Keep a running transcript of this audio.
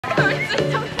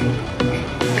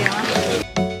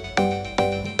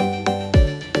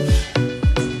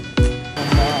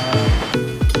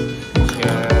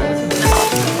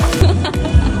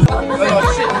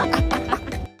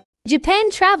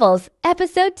Japan Travels,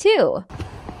 Episode 2.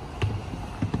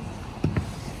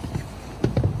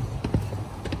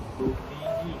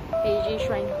 Meiji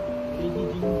Shrine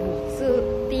是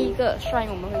第一个 shrine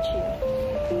我们会去的。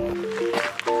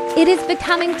 It is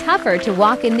becoming tougher to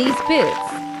walk in these boots.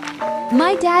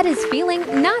 My dad is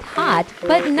feeling not hot,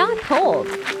 but not cold.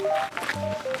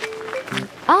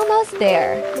 Almost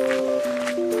there.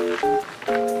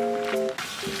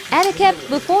 Etiquette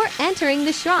before entering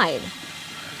the shrine.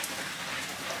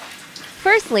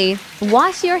 Firstly,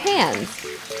 wash your hands.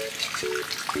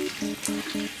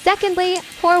 Secondly,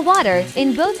 pour water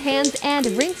in both hands and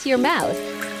rinse your mouth.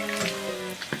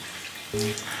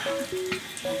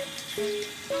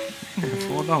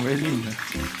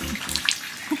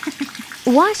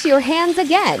 Wash your hands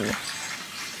again.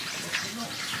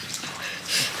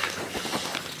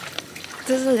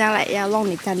 就是讲来要弄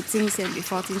你干净先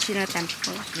before 进去那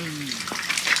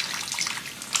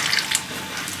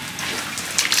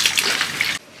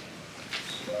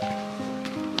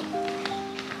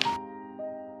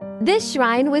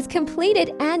shrine was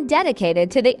completed and dedicated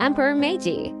to the Emperor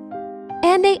Meiji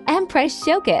and the Empress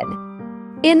Shogun.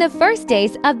 In the first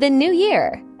days of the new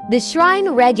year, the shrine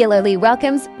regularly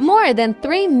welcomes more than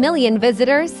 3 million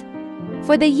visitors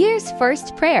for the year's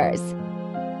first prayers.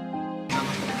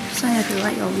 So you have to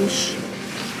write your wish,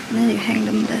 and then you hang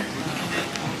them there.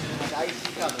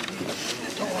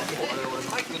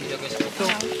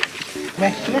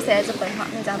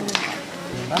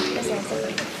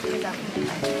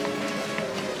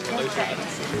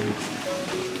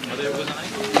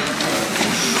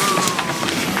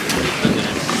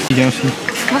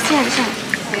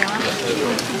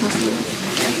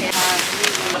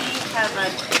 Have a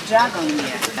dragon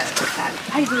here.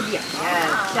 I do, yeah.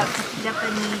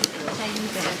 Japanese,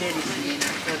 Chinese, and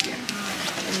Korean.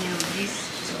 And this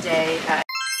today.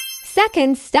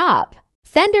 Second stop,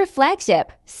 Fender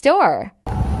flagship store.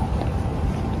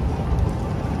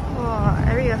 Wow,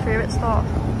 every your favorite store.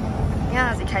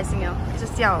 Yeah, 是开心哦，就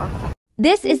笑了。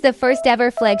 This is the first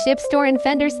ever flagship store in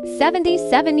Fender's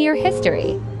 77-year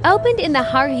history, opened in the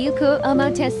Hachiko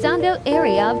Omotesando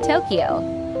area of Tokyo.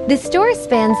 The store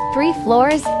spans 3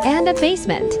 floors and a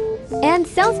basement, and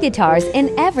sells guitars in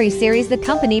every series the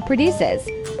company produces.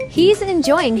 He's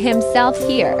enjoying himself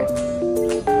here.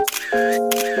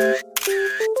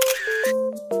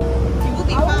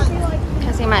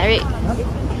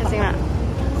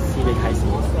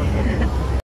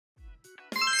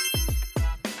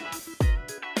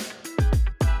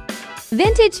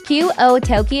 Vintage QO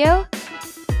Tokyo.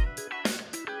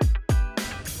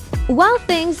 While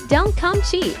things don't come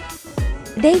cheap,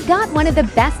 they've got one of the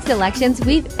best selections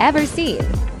we've ever seen.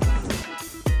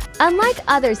 Unlike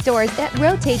other stores that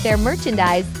rotate their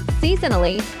merchandise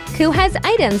seasonally, Ku has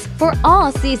items for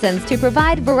all seasons to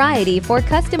provide variety for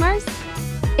customers.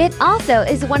 It also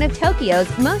is one of Tokyo's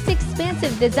most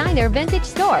expansive designer vintage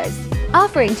stores,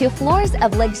 offering 2 floors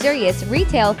of luxurious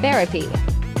retail therapy.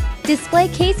 Display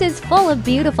cases full of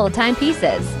beautiful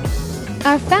timepieces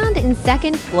are found in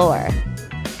 2nd floor.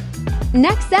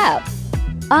 Next up,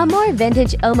 a more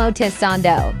vintage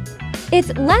Omotesando.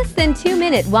 It's less than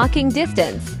 2-minute walking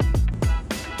distance.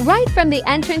 Right from the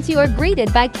entrance, you are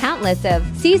greeted by countless of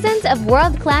seasons of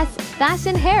world-class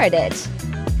fashion heritage.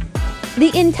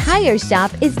 The entire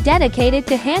shop is dedicated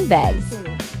to handbags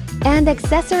and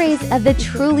accessories of the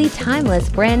truly timeless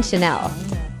brand Chanel.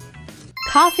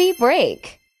 Coffee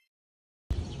break.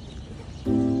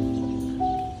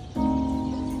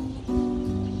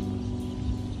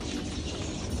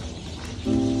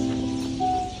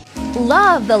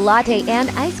 Love the latte and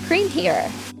ice cream here.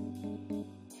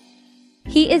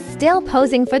 He is still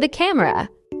posing for the camera.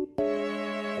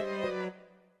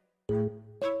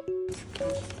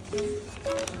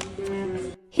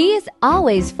 He is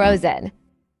always frozen.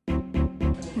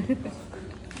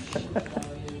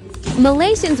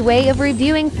 Malaysians' way of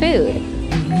reviewing food.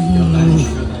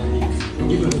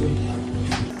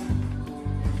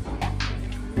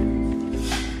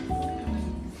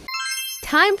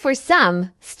 Time for some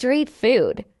street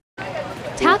food.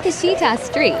 Takashita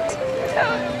Street.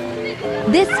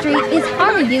 This street is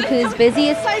Harajuku's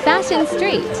busiest fashion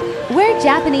street, where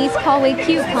Japanese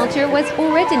kawaii culture was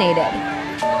originated.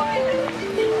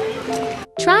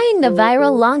 Trying the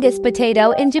viral longest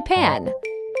potato in Japan.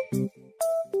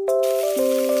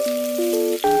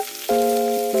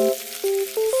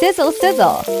 Sizzle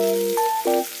sizzle.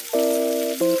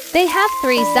 They have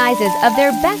 3 sizes of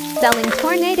their best-selling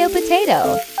tornado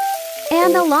potato,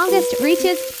 and the longest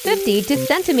reaches 50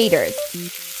 centimeters.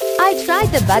 I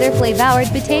tried the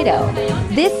butterfly-flavored potato.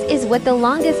 This is what the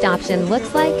longest option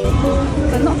looks like.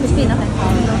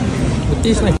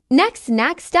 Next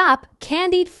snack stop,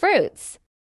 candied fruits.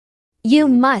 You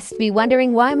must be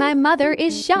wondering why my mother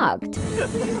is shocked.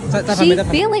 She's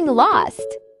feeling lost.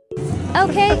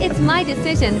 Okay, it's my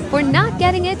decision for not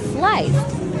getting it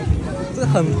sliced.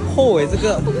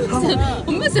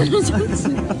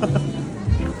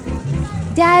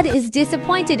 Dad is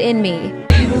disappointed in me.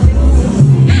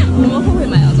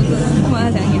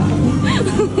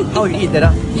 How you eat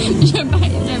that?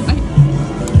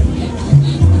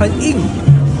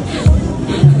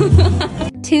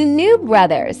 Two new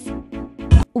brothers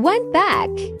went back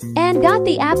and got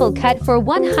the apple cut for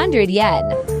 100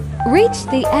 yen. Reached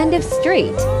the end of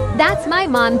street. That's my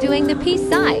mom doing the peace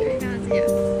sign.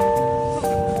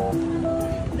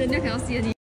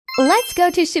 Let's go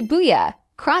to Shibuya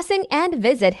Crossing and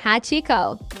visit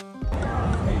Hachiko.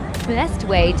 Best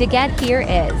way to get here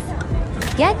is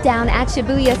get down at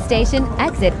Shibuya Station,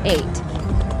 exit 8.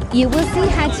 You will see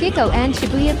Hachiko and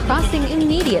Shibuya Crossing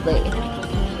immediately.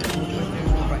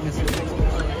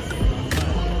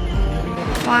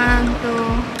 1, 2.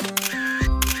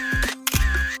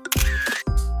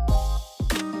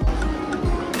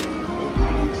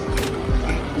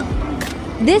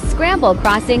 This scramble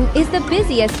crossing is the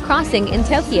busiest crossing in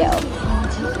Tokyo.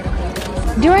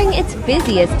 During its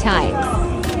busiest times,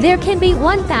 there can be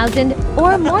 1,000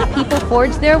 or more people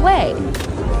forge their way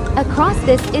across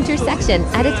this intersection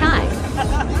at a time.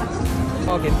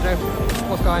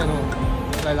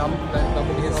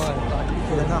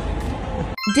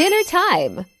 Dinner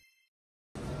time.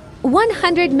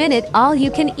 100-minute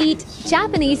all-you-can-eat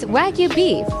Japanese wagyu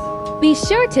beef. Be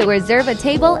sure to reserve a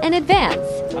table in advance.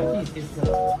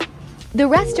 The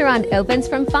restaurant opens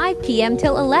from 5 p.m.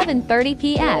 till 11:30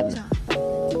 p.m.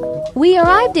 We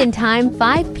arrived in time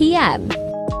 5 p.m.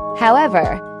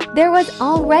 However, there was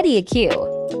already a queue.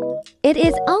 It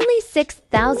is only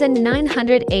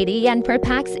 6,980 yen per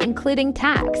pax including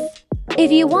tax. If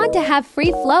you want to have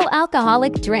free-flow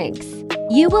alcoholic drinks,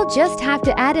 you will just have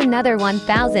to add another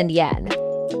 1,000 yen.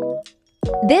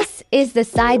 This is the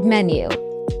side menu.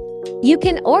 You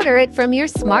can order it from your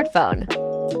smartphone.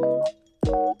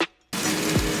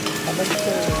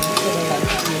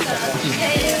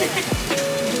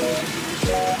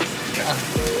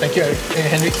 Thank you,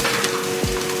 Henry.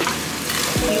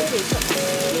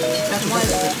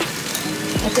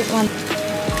 I take one.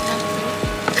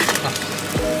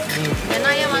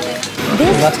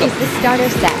 This is the starter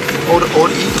set. All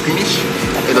eat finish,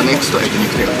 and the next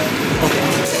ethnic layer.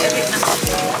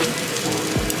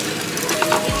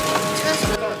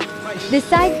 The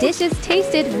side dishes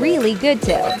tasted really good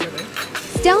too.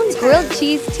 Stone's grilled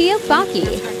cheese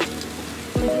tteokbokki,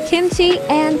 kimchi,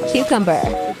 and cucumber.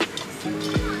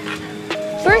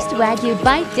 First wagyu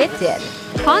bite dipped in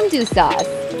ponzu sauce.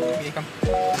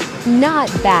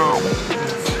 Not bad.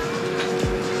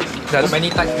 There are many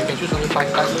types, you can choose only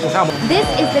 5 types. This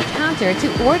is the counter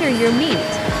to order your meat.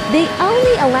 They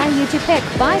only allow you to pick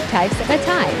 5 types at a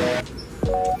time.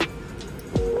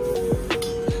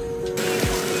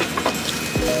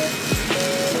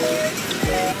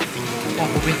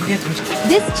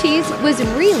 This cheese was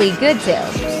really good too.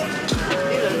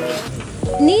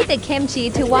 Need the kimchi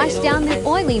to wash down the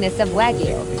oiliness of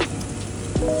wagyu.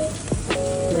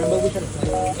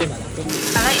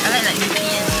 I like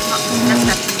European, not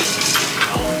just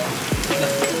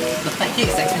the pancake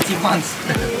is expensive ones.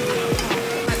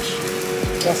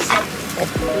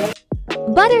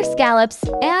 Butter scallops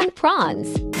and prawns.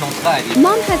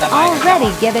 Mom has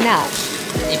already given up.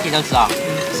 一片都知道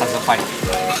30块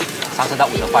，30到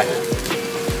50块。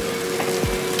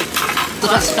这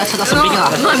个吃到生病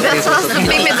了。你不要吃到生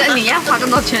病，变成你要花更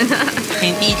多钱了。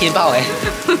第一天爆哎。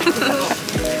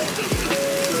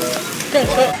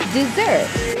 Dessert.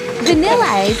 Vanilla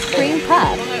ice cream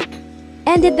puff.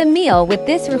 Ended the meal with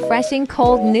this refreshing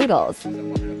cold noodles.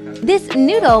 This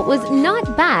noodle was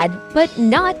not bad, but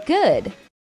not good.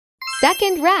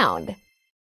 Second round.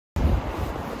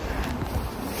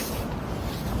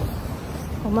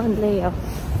 我们很累哦。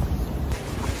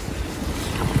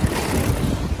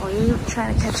我又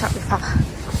trying to catch up with 他，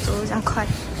走路这样快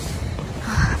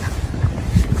啊，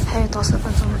还有多10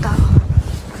分钟就到了。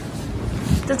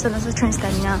这真的是 train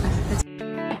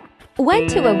stamina。Went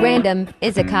to a random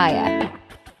izakaya.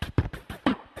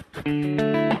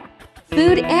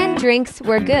 Food and drinks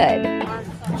were good.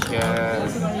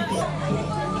 Cheers.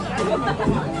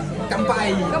 乾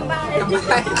杯！乾杯！乾杯！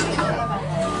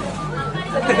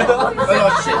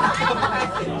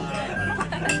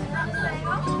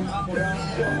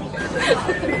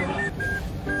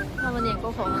他们脸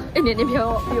够红，哎，你比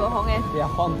我红哎。比较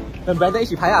红，跟别人一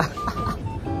起拍啊！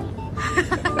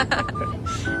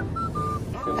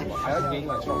还要点一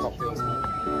碗创 cocktails。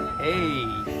Hey.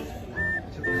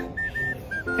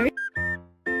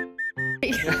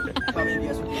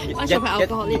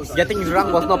 Getting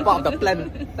drunk was not part of the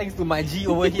plan. Thanks to my G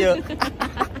over here.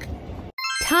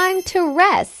 Time to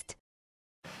rest.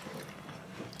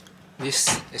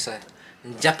 This is a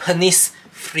Japanese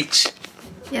fridge.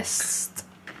 Yes，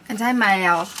刚才买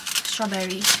了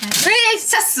strawberry， 哎，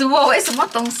吓死我！为什么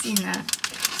东西呢？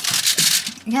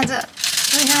你看这，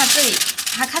所以你看它这里，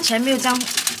它看起来没有这样，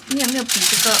没有比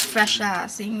这个 fresh 啊，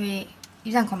是因为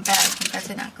一样 compare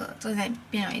这两个，这里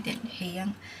变了一点黑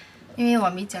样。因为我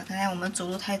没讲，刚才我们走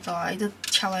路太早啊，一直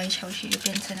敲来敲去，就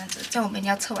变成这样子。这样我们一定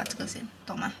要测完这个先，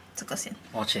懂吗？这个先。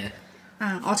OK。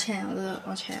OK，我的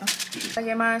OK。いただ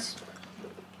きます。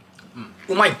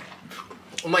うまい。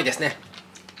うまいですね。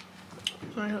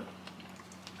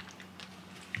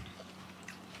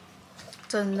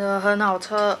真的很好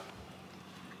吃。